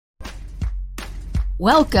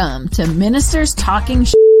Welcome to Ministers Talking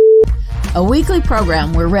a weekly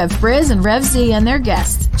program where Rev Briz and Rev Z and their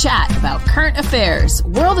guests chat about current affairs,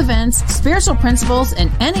 world events, spiritual principles,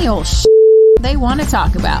 and any old they want to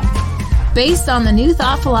talk about. Based on the New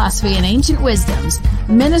Thought philosophy and ancient wisdoms,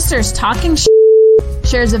 Ministers Talking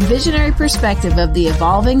shares a visionary perspective of the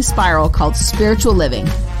evolving spiral called spiritual living.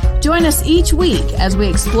 Join us each week as we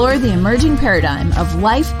explore the emerging paradigm of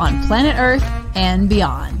life on planet Earth and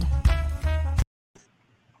beyond.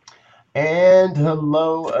 And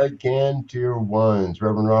hello again, dear ones.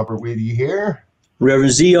 Reverend Robert with you here.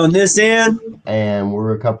 Reverend Z on this end. And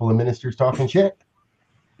we're a couple of ministers talking shit.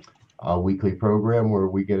 A weekly program where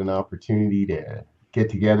we get an opportunity to get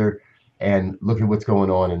together and look at what's going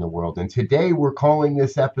on in the world. And today we're calling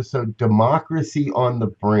this episode Democracy on the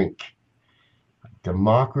Brink.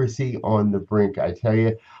 Democracy on the Brink. I tell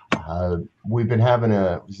you, we've been having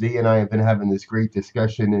Z and I have been having this great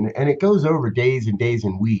discussion, and it goes over days and days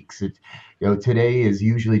and weeks. It's, today is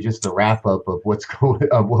usually just a wrap up of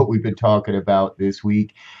what we've been talking about this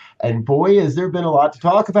week. And boy, has there been a lot to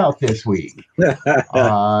talk about this week.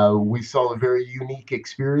 We saw a very unique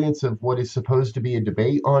experience of what is supposed to be a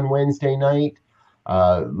debate on Wednesday night.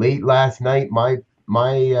 Late last night, my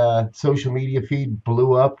social media feed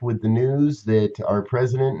blew up with the news that our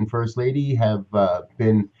president and first lady have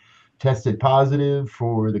been tested positive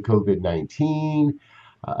for the COVID-19.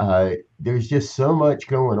 There's just so much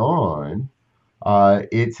going on.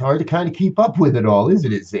 It's hard to kind of keep up with it all,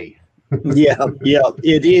 isn't it, Z? Yeah,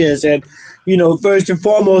 it is. And, first and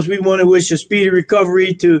foremost, we want to wish a speedy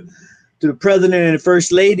recovery to the president and the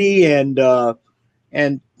first lady. And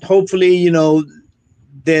hopefully,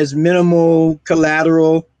 there's minimal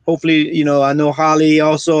collateral. Hopefully, I know Holly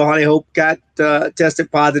Hope got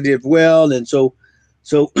tested positive well. And so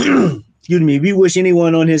excuse me, we wish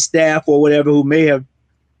anyone on his staff or whatever who may have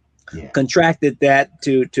contracted that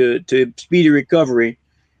to speedy recovery.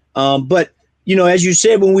 But, as you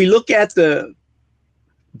said, when we look at the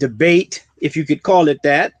debate, if you could call it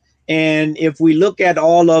that, and if we look at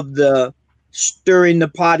all of the stirring the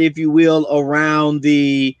pot, if you will, around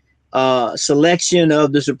the selection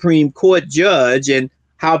of the Supreme Court judge and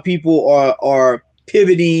how people are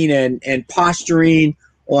pivoting and posturing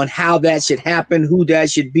on how that should happen, who that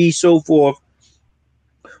should be, so forth.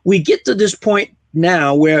 We get to this point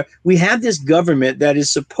now where we have this government that is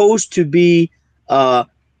supposed to be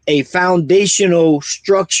a foundational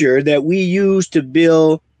structure that we use to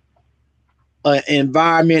build an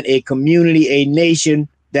environment, a community, a nation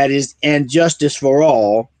that is and justice for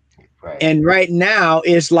all. Right. And right now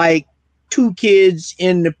it's like two kids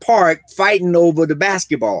in the park fighting over the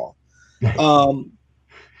basketball.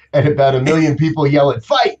 And about 1 million people yelling,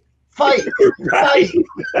 fight, fight, fight.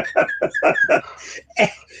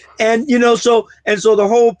 and so the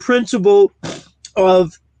whole principle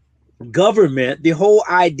of government, the whole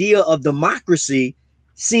idea of democracy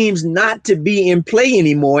seems not to be in play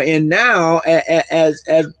anymore. And now, as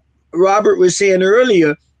Robert was saying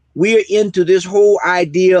earlier, we're into this whole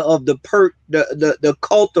idea of the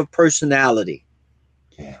cult of personality.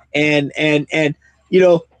 Yeah. And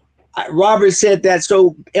Robert said that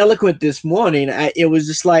so eloquent this morning. It was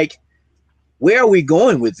just like, where are we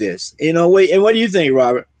going with this? And what do you think,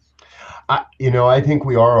 Robert? I think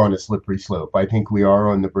we are on a slippery slope. I think we are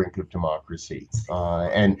on the brink of democracy.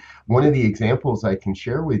 And one of the examples I can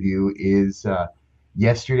share with you is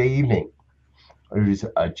yesterday evening. There's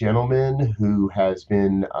a gentleman who has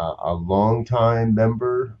been a longtime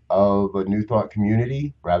member of a New Thought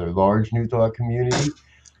community, rather large New Thought community.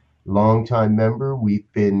 Longtime member.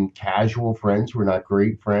 We've been casual friends. We're not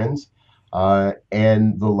great friends.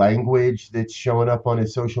 And the language that's showing up on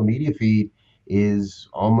his social media feed is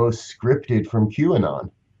almost scripted from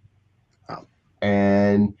QAnon. Wow.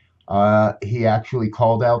 And he actually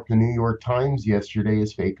called out the New York Times yesterday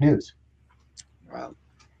as fake news. Wow.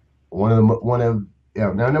 No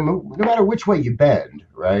matter which way you bend,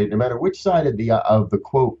 right? No matter which side of the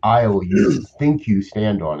quote aisle you think you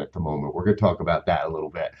stand on at the moment, we're going to talk about that a little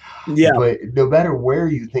bit. Yeah. But no matter where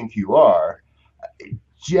you think you are,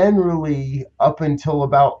 generally up until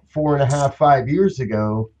about 5 years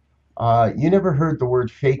ago, you never heard the word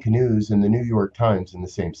fake news in the New York Times in the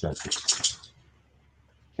same sentence.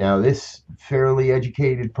 Now, this fairly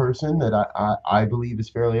educated person that I believe is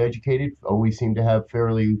fairly educated, always seemed to have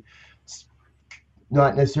fairly,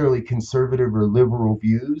 not necessarily conservative or liberal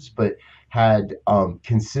views, but had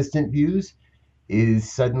consistent views,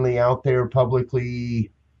 is suddenly out there publicly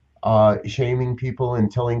shaming people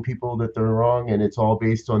and telling people that they're wrong. And it's all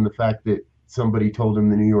based on the fact that somebody told him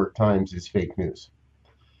the New York Times is fake news.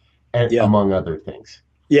 And among other things.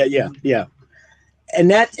 Yeah. And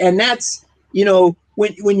that's,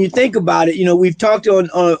 when you think about it, we've talked on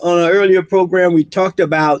an earlier program, we talked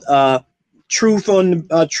about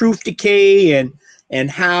truth decay and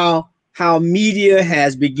how media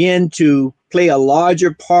has begun to play a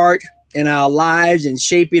larger part in our lives and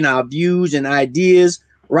shaping our views and ideas,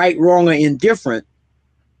 right, wrong, or indifferent.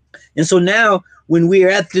 And so now when we are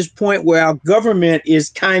at this point where our government is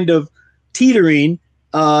kind of teetering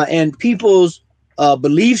and people's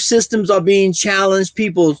belief systems are being challenged,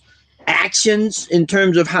 people's actions in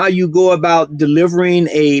terms of how you go about delivering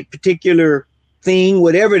a particular thing,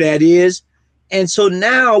 whatever that is. And so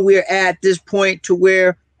now we're at this point to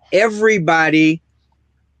where everybody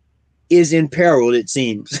is in peril, it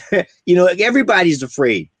seems. Everybody's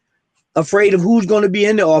afraid of who's going to be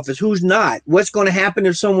in the office, who's not, what's going to happen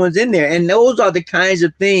if someone's in there. And those are the kinds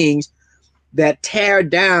of things that tear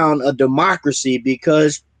down a democracy,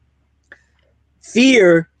 because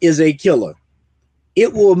fear is a killer.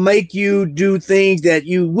 It will make you do things that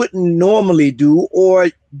you wouldn't normally do, or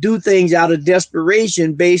do things out of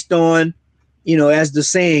desperation based on, as the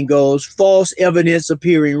saying goes, false evidence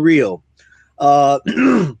appearing real.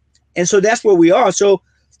 And so that's where we are. So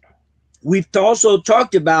we've also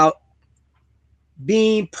talked about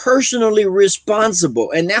being personally responsible.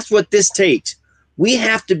 And that's what this takes. We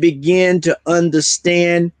have to begin to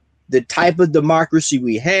understand the type of democracy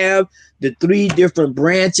we have, the three different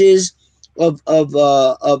branches of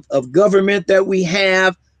government that we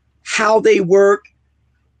have, how they work,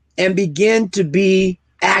 and begin to be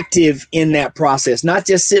active in that process, not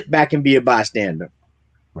just sit back and be a bystander.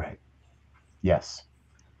 Right. Yes.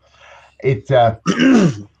 It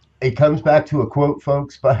comes back to a quote,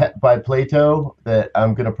 folks, by Plato that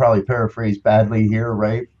I'm going to probably paraphrase badly here,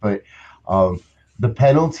 right? But the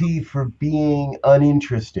penalty for being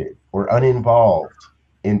uninterested or uninvolved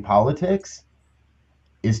in politics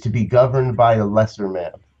is to be governed by a lesser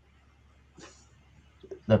man.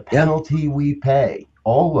 The penalty we pay,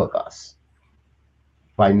 all of us,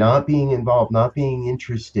 by not being involved, not being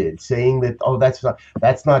interested, saying that, oh, that's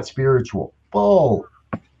not spiritual. Bull.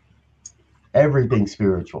 Everything's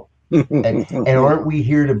spiritual. and aren't we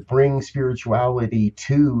here to bring spirituality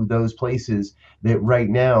to those places that right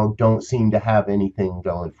now don't seem to have anything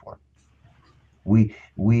going for them?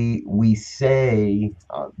 We say,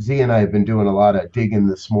 Z and I have been doing a lot of digging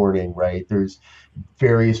this morning, right? There's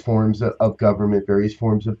various forms of government, various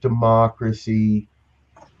forms of democracy.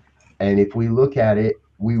 And if we look at it,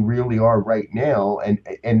 we really are right now.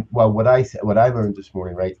 And well, what I learned this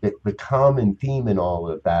morning, right, that the common theme in all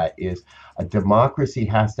of that is a democracy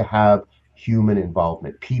has to have human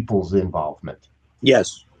involvement, people's involvement.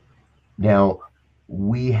 Yes. Now,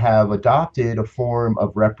 we have adopted a form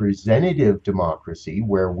of representative democracy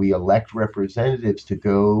where we elect representatives to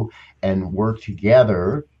go and work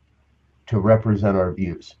together to represent our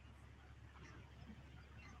views.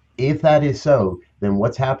 If that is so, then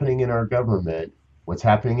what's happening in our government, what's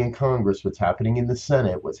happening in Congress, what's happening in the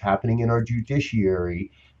Senate, what's happening in our judiciary,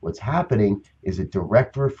 what's happening is a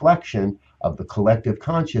direct reflection of the collective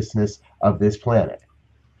consciousness of this planet.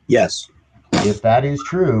 Yes. If that is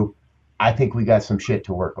true, I think we got some shit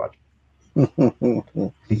to work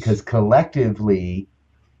on. Because collectively,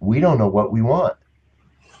 we don't know what we want.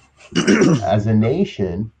 As a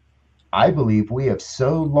nation, I believe we have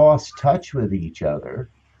so lost touch with each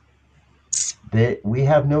other that we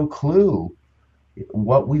have no clue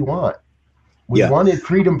what we want. We wanted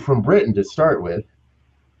freedom from Britain to start with,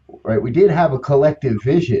 right? We did have a collective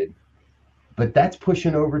vision, but that's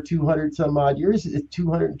pushing over 200 some odd years,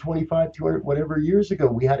 225, 200, whatever years ago,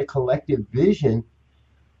 we had a collective vision.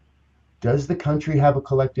 Does the country have a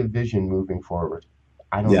collective vision moving forward?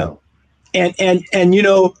 I don't know. And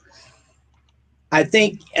I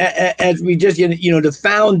think as we just, the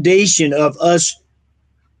foundation of us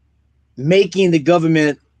making the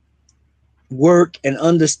government work and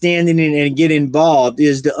understanding it and get involved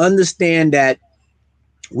is to understand that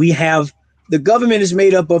the government is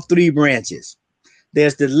made up of three branches.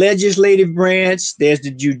 There's the legislative branch, there's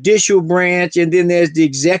the judicial branch, and then there's the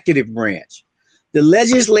executive branch. The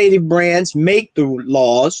legislative branch make the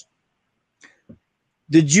laws.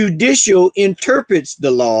 The judicial interprets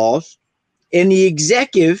the laws, and the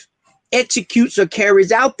executive executes or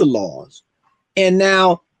carries out the laws. And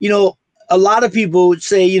now, a lot of people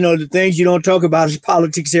say, the things you don't talk about is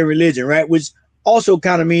politics and religion, right? Which also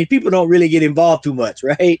kind of means people don't really get involved too much,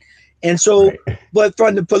 right? And so, but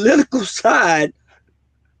from the political side,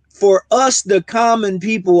 for us, the common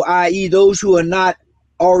people, i.e. those who are not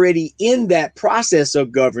already in that process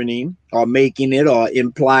of governing or making it or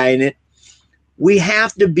implying it, we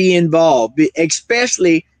have to be involved,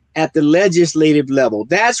 especially at the legislative level.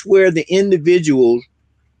 That's where the individuals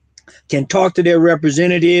can talk to their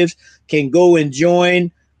representatives, can go and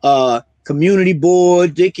join community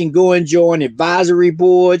boards, they can go and join advisory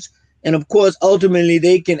boards, and of course, ultimately,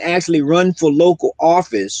 they can actually run for local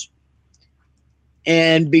office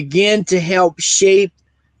and begin to help shape,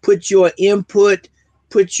 put your input,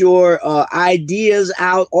 put your ideas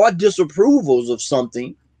out or disapprovals of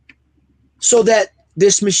something so that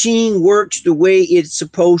this machine works the way it's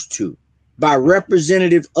supposed to, by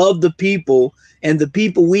representative of the people and the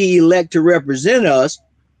people we elect to represent us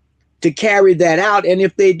to carry that out. And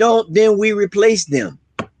if they don't, then we replace them.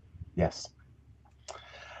 Yes.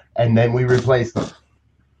 And then we replace them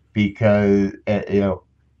because,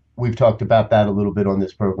 we've talked about that a little bit on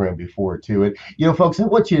this program before too. And, folks, I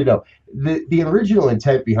want you to know the original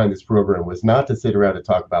intent behind this program was not to sit around and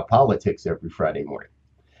talk about politics every Friday morning.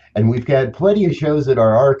 And we've got plenty of shows in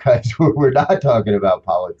our archives where we're not talking about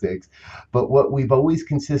politics. But what we've always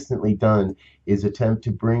consistently done is attempt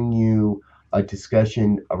to bring you a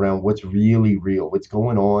discussion around what's really real, what's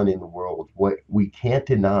going on in the world, what we can't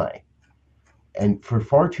deny. And for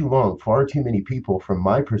far too long, far too many people, from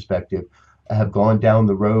my perspective, have gone down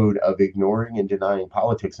the road of ignoring and denying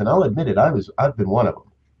politics. And I'll admit it, I've been one of them.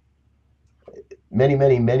 Many,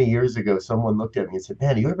 many, many years ago, someone looked at me and said,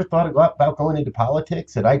 "Man, you ever thought about going into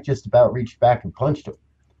politics?" And I just about reached back and punched him.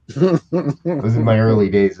 It was in my early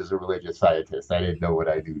days as a religious scientist. I didn't know what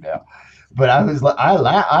I do now. But I was like,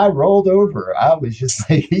 I rolled over. I was just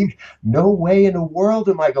like, no way in the world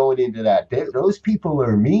am I going into that. Those people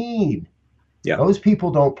are mean. Yeah. Those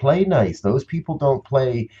people don't play nice. Those people don't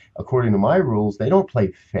play according to my rules. They don't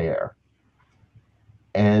play fair.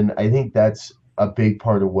 And I think that's a big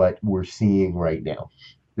part of what we're seeing right now.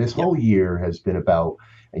 This whole year has been about,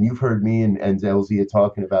 and you've heard me and Zelzia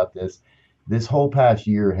talking about this whole past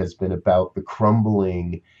year has been about the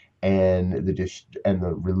crumbling and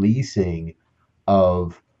the releasing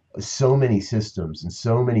of so many systems and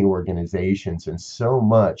so many organizations and so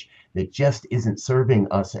much that just isn't serving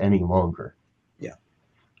us any longer. Yeah.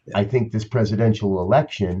 I think this presidential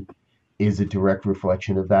election is a direct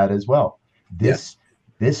reflection of that as well. This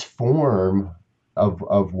form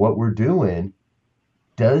of what we're doing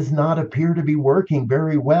does not appear to be working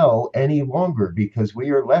very well any longer, because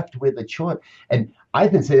we are left with a choice. And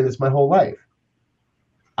I've been saying this my whole life.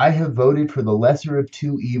 I have voted for the lesser of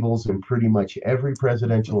two evils in pretty much every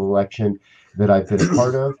presidential election that I've been a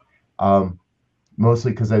part of,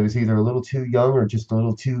 mostly because I was either a little too young or just a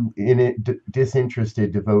little too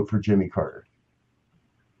disinterested to vote for Jimmy Carter.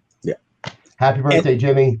 Yeah. Happy birthday,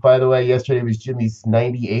 Jimmy. By the way, yesterday was Jimmy's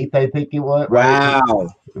 98th, I think it was. Wow. Right?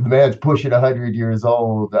 The man's pushing 100 years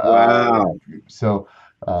old. Wow.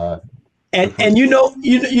 And you know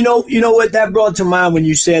what that brought to mind when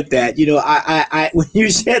you said that. I when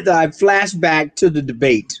you said that, I flashed back to the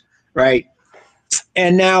debate, right?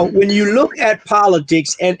 And now when you look at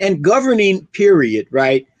politics and governing, period,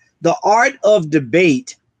 right? The art of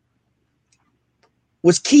debate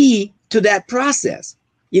was key to that process.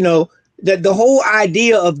 That the whole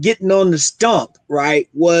idea of getting on the stump, right,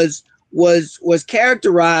 was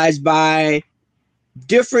characterized by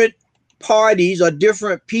different parties or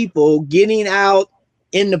different people getting out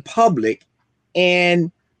in the public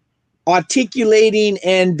and articulating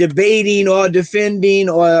and debating or defending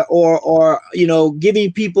or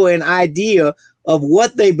giving people an idea of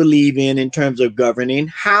what they believe in terms of governing,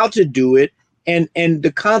 how to do it, and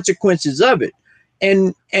the consequences of it.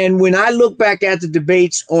 And when I look back at the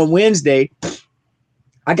debates on Wednesday,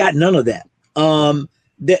 I got none of that.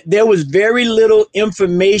 There was very little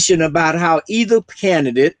information about how either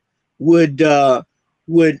candidate would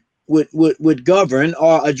govern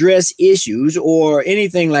or address issues or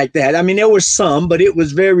anything like that. I mean, there was some, but it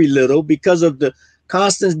was very little because of the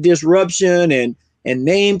constant disruption and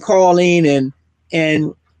name calling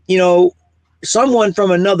and someone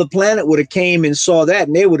from another planet would have came and saw that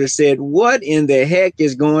and they would have said, "What in the heck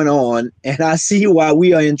is going on?" And I see why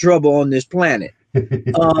we are in trouble on this planet.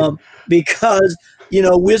 Because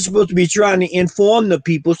we're supposed to be trying to inform the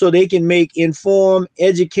people so they can make informed,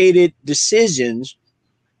 educated decisions.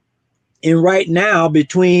 And right now,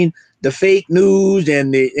 between the fake news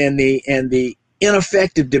and the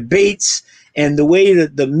ineffective debates and the way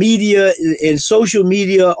that the media and social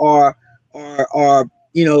media are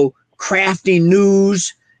crafting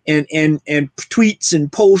news and tweets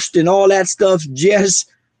and posts and all that stuff just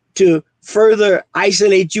to further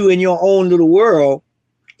isolate you in your own little world,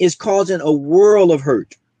 is causing a world of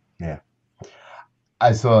hurt. Yeah.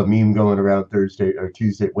 I saw a meme going around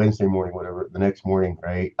Wednesday morning, whatever, the next morning,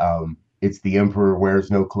 right? It's the emperor wears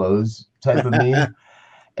no clothes type of meme.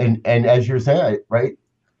 And as you're saying, right,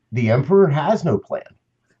 the emperor has no plan.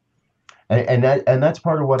 And that's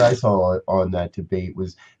part of what I saw on that debate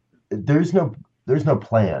was there's no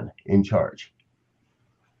plan in charge.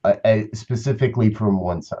 Specifically from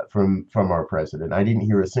one side, from our president. I didn't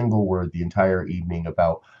hear a single word the entire evening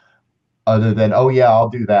about other than, oh yeah, I'll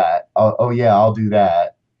do that. Oh yeah, I'll do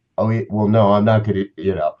that. Oh yeah, well, no, I'm not gonna,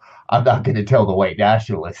 I'm not gonna tell the white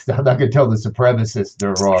nationalists. I'm not gonna tell the supremacists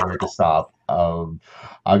they're wrong or to stop. I'm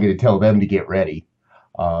gonna tell them to get ready.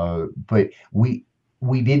 But we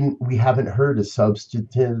haven't heard a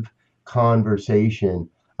substantive conversation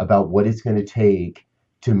about what it's going to take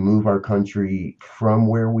to move our country from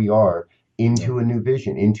where we are into a new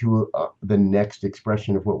vision, into the next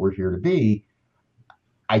expression of what we're here to be.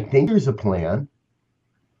 I think there's a plan.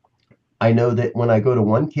 I know that when I go to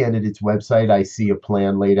one candidate's website, I see a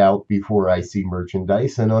plan laid out before I see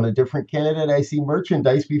merchandise, and on a different candidate, I see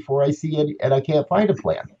merchandise before I see it, and I can't find a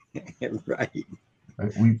plan. Right.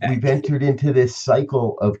 We've entered into this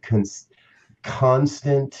cycle of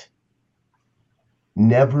constant,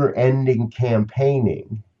 never-ending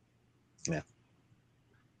campaigning,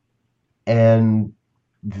 and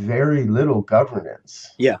very little governance.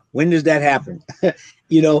 Yeah. When does that happen?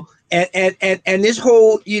 And this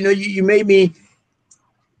whole, you made me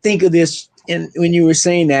think of this, and when you were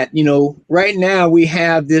saying that, right now we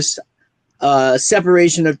have this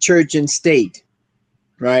separation of church and state,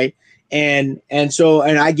 right? And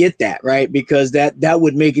I get that, right? Because that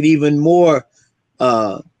would make it even more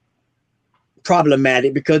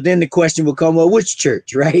problematic, because then the question will come, well, which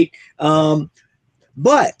church, right?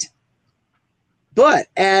 But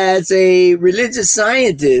as a religious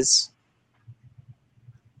scientist,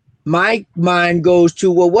 my mind goes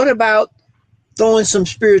to, well, what about throwing some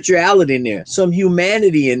spirituality in there, some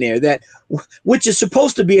humanity in there, which is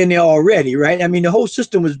supposed to be in there already, right? I mean, the whole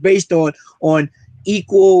system was based on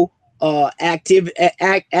equal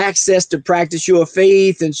access to practice your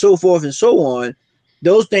faith and so forth and so on.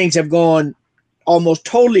 Those things have gone almost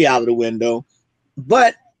totally out of the window.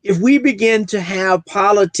 But if we begin to have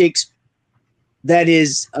politics that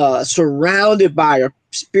is surrounded by a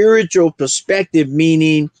spiritual perspective,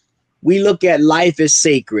 meaning we look at life as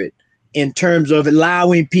sacred in terms of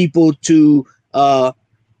allowing people to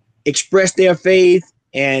express their faith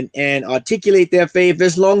and articulate their faith,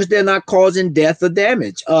 as long as they're not causing death or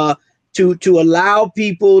damage, to allow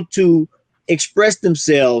people to express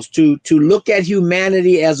themselves, to look at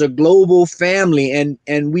humanity as a global family,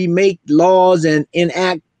 and we make laws and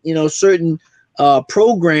enact certain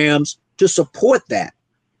programs to support that.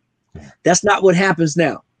 That's not what happens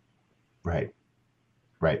now. Right.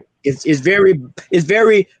 It's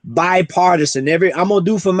very bipartisan. I'm gonna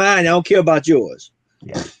do for mine, I don't care about yours.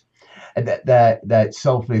 Yeah. And that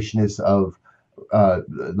selfishness of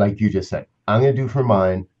like you just said, I'm gonna do for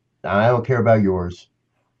mine, I don't care about yours.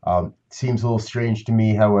 Seems a little strange to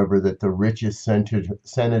me, however, that the richest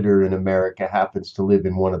senator in America happens to live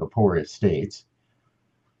in one of the poorest states.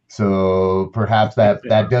 So perhaps that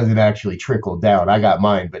doesn't actually trickle down. I got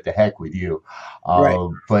mine, but the heck with you. Right.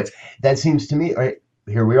 But that seems to me, right,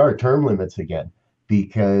 here we are, term limits again,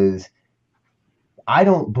 because I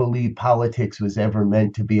don't believe politics was ever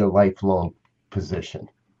meant to be a lifelong position.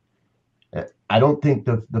 I don't think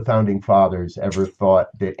the founding fathers ever thought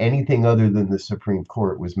that anything other than the Supreme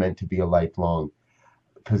Court was meant to be a lifelong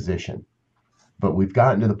position. But we've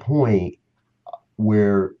gotten to the point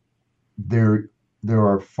where there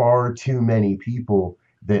are far too many people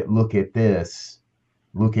that look at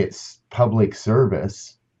public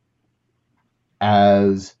service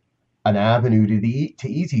as an avenue to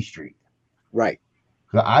Easy Street. Right.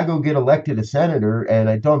 I go get elected a senator, and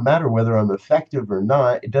it don't matter whether I'm effective or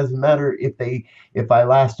not. It doesn't matter if I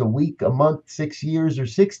last a week, a month, 6 years, or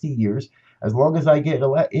 60 years. As long as I get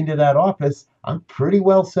into that office, I'm pretty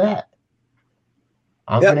well set.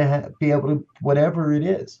 I'm going to be able to, whatever it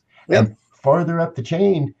is. Yep. And farther up the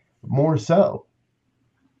chain, more so.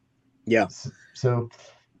 Yeah. So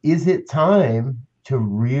is it time to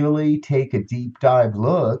really take a deep dive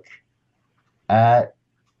look at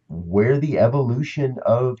where the evolution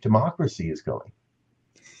of democracy is going?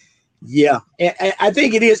 Yeah, I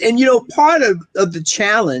think it is. And, part of the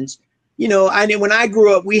challenge, when I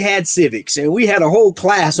grew up, we had civics and we had a whole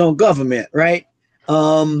class on government, right?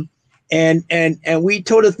 And we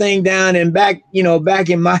tore the thing down. And back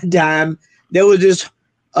in my time, there was this,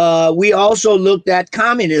 we also looked at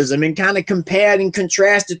communism and kind of compared and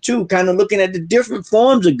contrasted the two, kind of looking at the different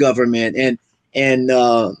forms of government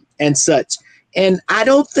and such. And I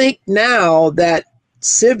don't think now that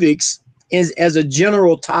civics is, as a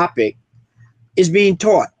general topic, is being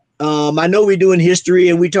taught. I know we're doing history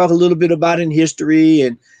and we talk a little bit about in history,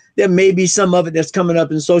 there may be some of it that's coming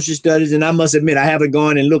up in social studies, and I must admit I haven't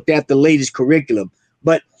gone and looked at the latest curriculum.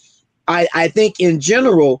 But I think in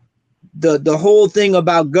general, the whole thing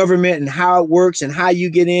about government and how it works and how you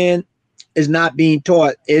get in is not being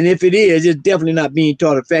taught. And if it is, it's definitely not being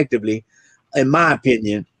taught effectively, in my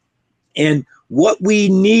opinion. And what we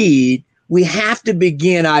need, we have to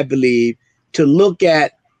begin, I believe, to look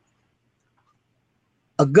at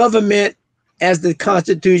a government as the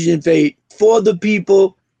Constitution says, for the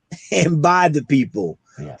people and by the people.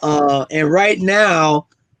 Yes. And right now,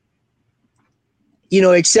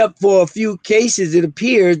 except for a few cases, it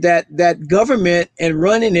appears that government and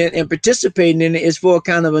running it and participating in it is for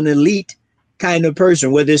kind of an elite kind of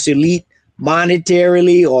person, whether it's elite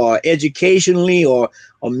monetarily or educationally or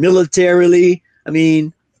militarily. I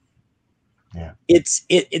mean, yeah,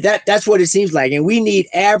 that's what it seems like. And we need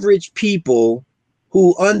average people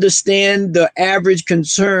who understand the average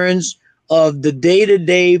concerns of the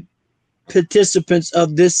day-to-day participants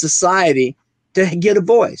of this society to get a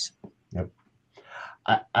voice. Yep.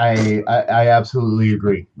 I absolutely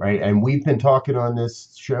agree, right? And we've been talking on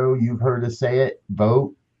this show, you've heard us say it,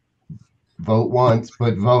 vote once,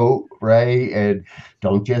 but vote, right? And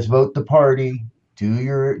don't just vote the party. Do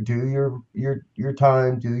your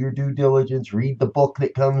time, do your due diligence, read the book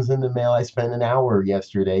that comes in the mail. I spent an hour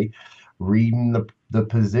yesterday reading the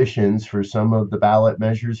positions for some of the ballot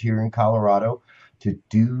measures here in Colorado, to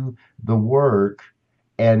do the work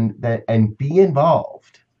and be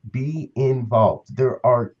involved. Be involved. There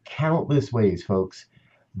are countless ways, folks,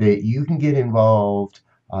 that you can get involved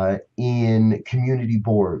in community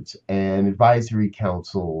boards and advisory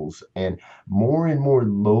councils and more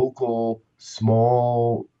local,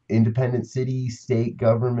 small, independent city, state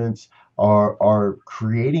governments are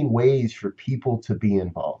creating ways for people to be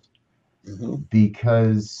involved. Mm-hmm.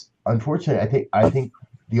 Because unfortunately, I think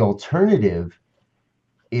the alternative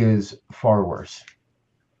is far worse.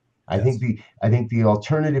 Yes. I think the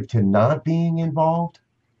alternative to not being involved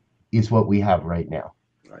is what we have right now.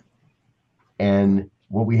 Right. And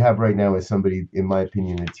what we have right now is somebody, in my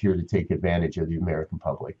opinion, that's here to take advantage of the American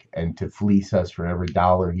public and to fleece us for every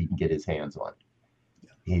dollar he can get his hands on.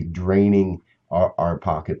 Yeah. He's draining our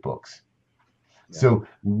pocketbooks. Yeah. So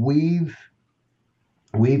we've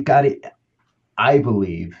got to, I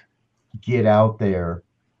believe, get out there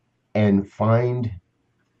and find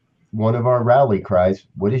one of our rally cries.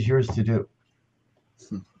 What is yours to do?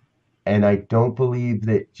 And I don't believe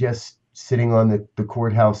that just sitting on the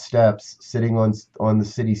courthouse steps, sitting on the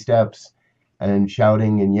city steps and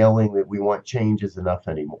shouting and yelling that we want change is enough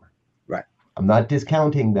anymore. Right. I'm not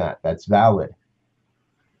discounting that. That's valid.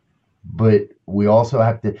 But we also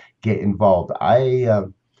have to get involved. I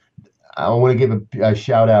want to give a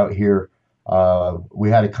shout out here. We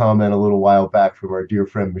had a comment a little while back from our dear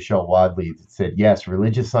friend Michelle Wadley that said, yes,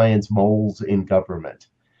 religious science moles in government.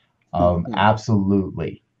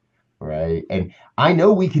 Absolutely. Right. And I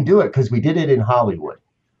know we can do it because we did it in Hollywood.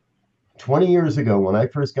 20 years ago, when I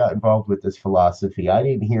first got involved with this philosophy, I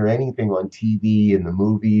didn't hear anything on TV and the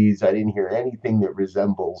movies. I didn't hear anything that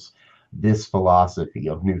resembles this philosophy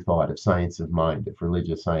of New Thought, of science of mind, of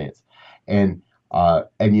religious science. And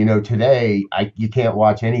today you can't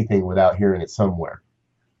watch anything without hearing it somewhere.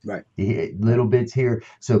 Right. Little bits here.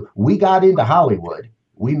 So we got into Hollywood.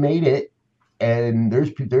 We made it. And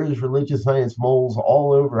there's religious science moles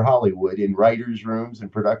all over Hollywood, in writers' rooms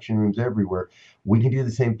and production rooms everywhere. We can do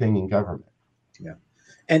the same thing in government. Yeah.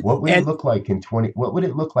 And what would it look like what would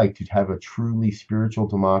it look like to have a truly spiritual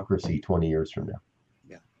democracy 20 years from now?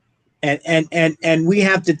 And we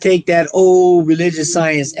have to take that old religious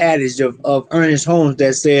science adage of Ernest Holmes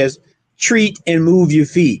that says, treat and move your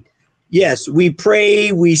feet. Yes, we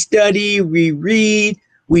pray, we study, we read,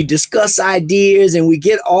 we discuss ideas, and we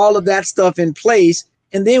get all of that stuff in place.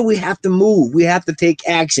 And then we have to move. We have to take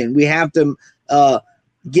action. We have to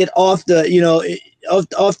get off the,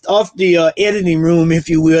 off the editing room, if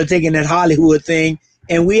you will, taking that Hollywood thing.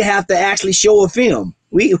 And we have to actually show a film.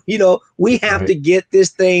 We have to get this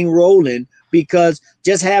thing rolling, because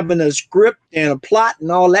just having a script and a plot and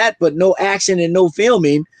all that, but no action and no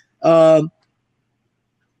filming, not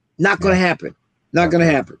going to happen. Not going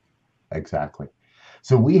to happen. Exactly.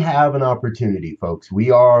 So we have an opportunity, folks. We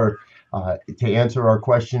are, to answer our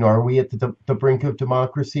question, are we at the brink of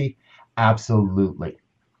democracy? Absolutely.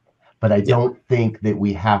 But I don't think that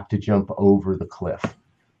we have to jump over the cliff.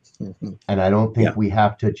 And I don't think we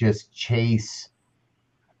have to just chase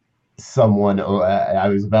someone. I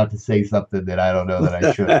was about to say something that I don't know that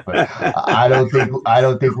I should, but I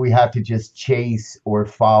don't think we have to just chase or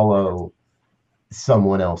follow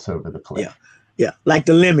someone else over the cliff. Yeah, like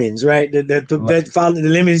the lemons, right? The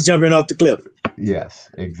lemons jumping off the cliff. Yes,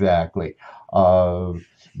 exactly.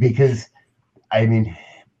 Because I mean,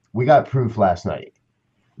 we got proof last night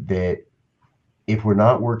that if we're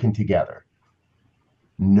not working together,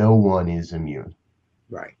 no one is immune.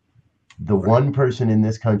 Right. The one person in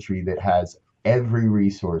this country that has every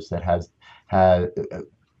resource, that has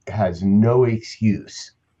no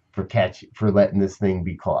excuse for letting this thing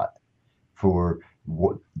be caught, for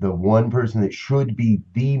the one person that should be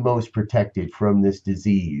the most protected from this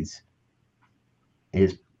disease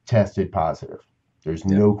is tested positive. There's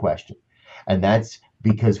no question. And that's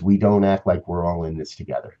because we don't act like we're all in this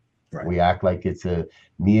together. Right. We act like it's a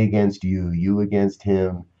me against you, you against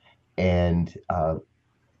him. And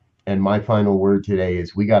my final word today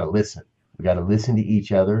is we got to listen. We got to listen to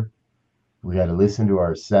each other. We got to listen to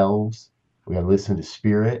ourselves. We got to listen to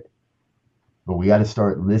spirit. But we got to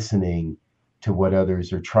start listening to what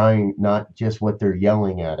others are trying, not just what they're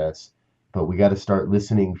yelling at us, but we got to start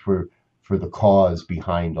listening for the cause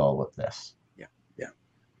behind all of this.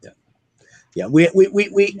 Yeah. We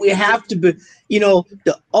have to be,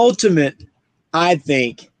 the ultimate, I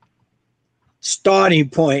think, starting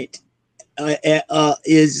point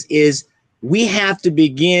is we have to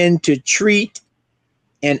begin to treat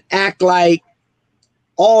and act like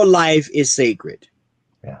all life is sacred.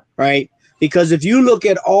 Yeah. Right? Because if you look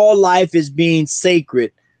at all life as being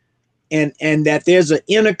sacred, and that there's an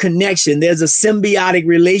interconnection, there's a symbiotic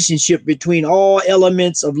relationship between all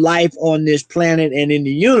elements of life on this planet and in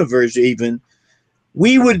the universe even,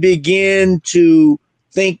 we would begin to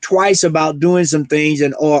think twice about doing some things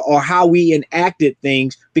or how we enacted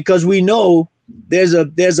things, because we know there's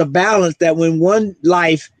a balance that when one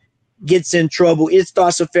life gets in trouble, it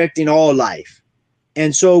starts affecting all life.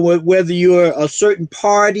 And so whether you're a certain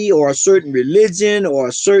party or a certain religion or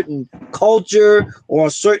a certain culture or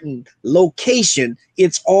a certain location,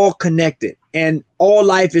 it's all connected and all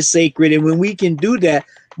life is sacred. And when we can do that,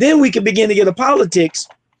 then we can begin to get a politics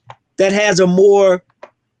that has a more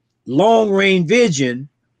long range vision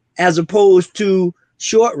as opposed to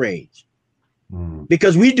short range.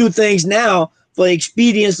 Because we do things now for the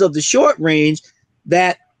expedience of the short range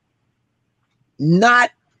let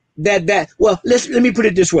me put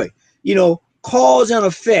it this way. Cause and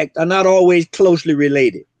effect are not always closely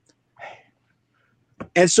related.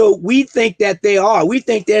 And so we think that they are. We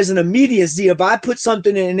think there's an immediacy. If I put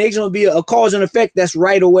something in, there's going to be a cause and effect that's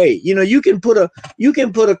right away. You can put a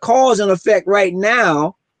cause and effect right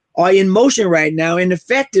now or in motion right now, and the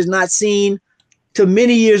effect is not seen till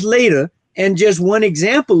many years later. And just one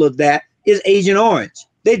example of that is Agent Orange.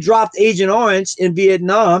 They dropped Agent Orange in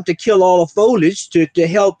Vietnam to kill all the foliage to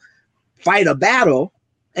help fight a battle.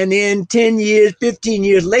 And then 10 years, 15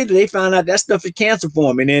 years later, they found out that stuff is cancer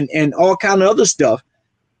forming and all kind of other stuff.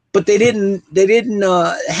 But they didn't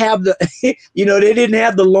have the, they didn't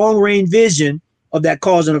have the long range vision of that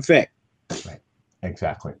cause and effect. Right.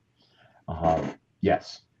 Exactly.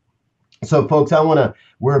 Yes. So folks,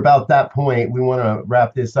 we're about that point. We want to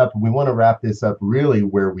wrap this up. We want to wrap this up really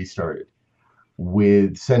where we started,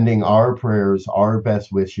 with sending our prayers, our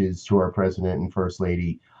best wishes to our president and first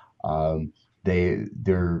lady.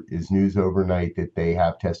 There is news overnight that they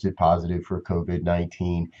have tested positive for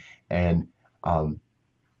COVID-19, and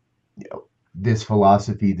this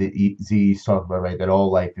philosophy that Z's talking about, right, that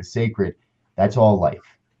all life is sacred, that's all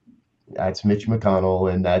life. That's Mitch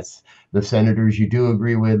McConnell, and that's the senators you do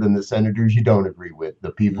agree with and the senators you don't agree with,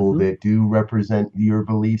 the people that do represent your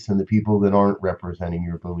beliefs and the people that aren't representing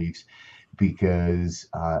your beliefs, because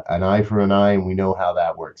an eye for an eye, and we know how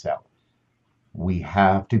that works out. We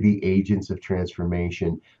have to be agents of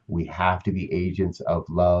transformation. We have to be agents of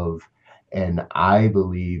love. And I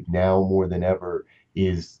believe now more than ever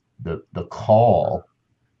is the call,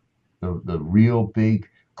 the real big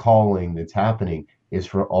calling that's happening is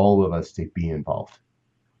for all of us to be involved.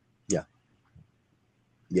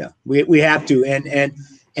 Yeah, we have to.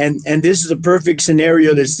 And this is a perfect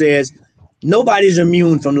scenario that says nobody's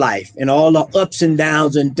immune from life and all the ups and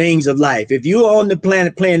downs and things of life. If you're on the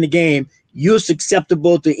planet playing the game, you're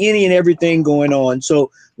susceptible to any and everything going on. So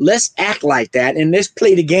let's act like that and let's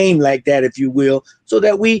play the game like that, if you will, so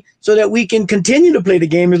that we can continue to play the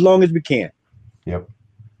game as long as we can. Yep.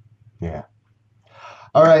 Yeah.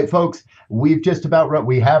 All right, folks, we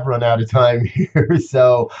have run out of time here.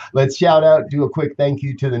 So let's do a quick thank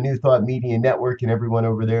you to the New Thought Media Network and everyone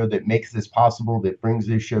over there that makes this possible, that brings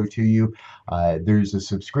this show to you. There's a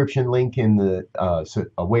subscription link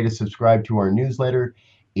a way to subscribe to our newsletter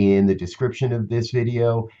in the description of this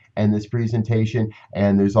video. and this presentation,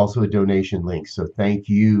 and there's also a donation link. So thank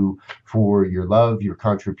you for your love, your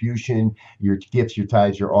contribution, your gifts, your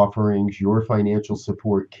tithes, your offerings. Your financial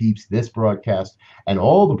support keeps this broadcast and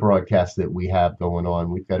all the broadcasts that we have going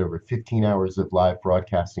on. We've got over 15 hours of live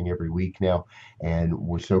broadcasting every week now, and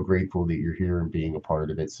we're so grateful that you're here and being a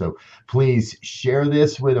part of it. So please share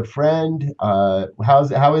this with a friend.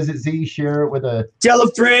 How is it, Z? Share it with a... Tell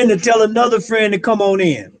a friend to tell another friend to come on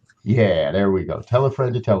in. Yeah, there we go. Tell a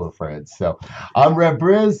friend to tell a friend. So I'm Rev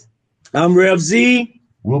Briz. I'm Rev Z.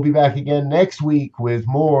 We'll be back again next week with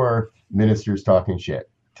more Ministers Talking Shit.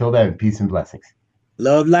 Till then, peace and blessings.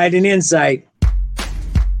 Love, light, and insight.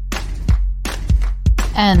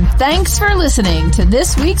 And thanks for listening to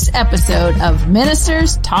this week's episode of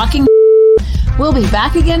Ministers Talking. We'll be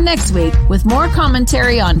back again next week with more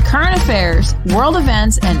commentary on current affairs, world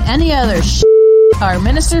events, and any other our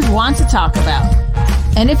ministers want to talk about.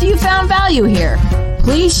 And if you found value here,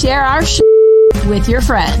 please share our with your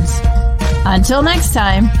friends. Until next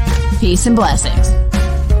time, peace and blessings.